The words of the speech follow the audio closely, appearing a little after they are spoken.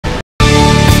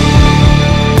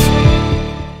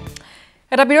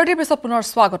এটা বিৰতিৰ পিছত পুনৰ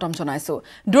স্বাগতম জনাইছো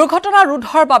দুৰ্ঘটনা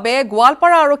ৰোধৰ বাবে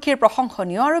গোৱালপাৰা আৰক্ষীৰ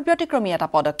প্ৰশংসনীয় আৰু ব্যতিক্ৰমী এটা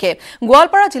পদক্ষেপ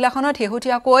গোৱালপাৰা জিলাখনত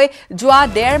হেহুটিয়াকৈ যোৱা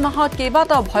 1.5 মাহত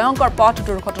কেইবাটাও ভয়ংকৰ পথ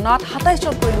দুৰ্ঘটনাত 27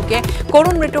 জনকৈ লোকে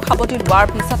কৰুণ মৃত্যু সাৱটি লোৱাৰ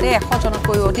পিছতে 100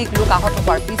 জনকৈ অধিক লোক আহত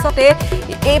হোৱাৰ পিছতে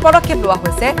এই পদক্ষেপ লোৱা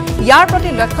হৈছে ইয়াৰ প্ৰতি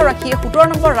লক্ষ্য ৰাখি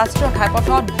 17 নম্বৰ ৰাষ্ট্ৰীয়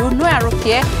ঘাইপথত দুধনৈ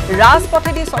আৰক্ষীয়ে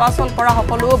ৰাজপথেদি চলাচল কৰা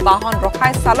সকলো বাহন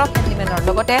ৰখাই চালক হেণ্ডিমেনৰ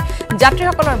লগতে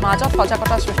যাত্ৰীসকলৰ মাজত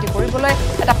সজাগতা সৃষ্টি কৰিবলৈ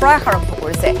এটা প্ৰয়াস আৰম্ভ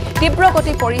কৰিছে তীব্ৰ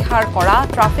গতি পৰিহাৰ কৰা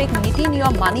ট্ৰাফিক নীতি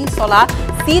নিয়ম মানি চলা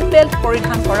সিট বেল্ট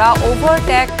পৰিধান কৰা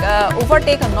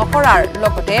ওভাৰটেক নকৰাৰ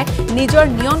লগতে নিজৰ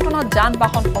নিয়ন্ত্ৰণত যান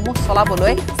বাহনসমূহ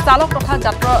চলাবলৈ চালক তথা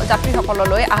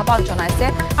যাত্ৰীসকললৈ আহ্বান জনাইছে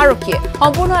আৰক্ষীয়ে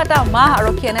সম্পূৰ্ণ এটা মাহ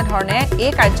আৰক্ষী এনে ধৰণে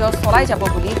এই কাৰ্য চলাই যাব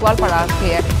বুলি গোৱালপাৰা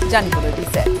আৰক্ষীয়ে জানিবলৈ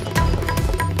দিছে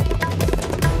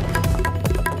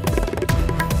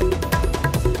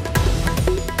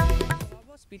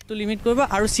স্পীডটো লিমিট কৰিব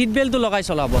আৰু সিট বেল্টটো লগাই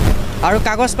চলাব আৰু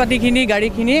কাগজ পাতিখিনি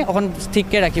গাড়ীখিনি অকন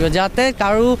ঠিককে ৰাখিব যাতে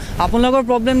কাৰো আপোনালোকৰ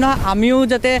প্ৰবলেম নহয় আমিও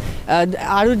যাতে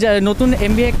আৰু নতুন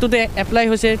এমবি এক্টতে এপ্লাই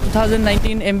হৈছে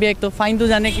 2019 এমবি এক্ট ফাইনটো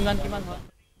জানে কিমান হয়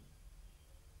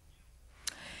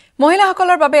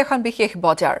মহিলাসকলৰ বাবে এখন বিশেষ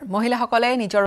বজাৰ মহিলাসকলে নিজৰ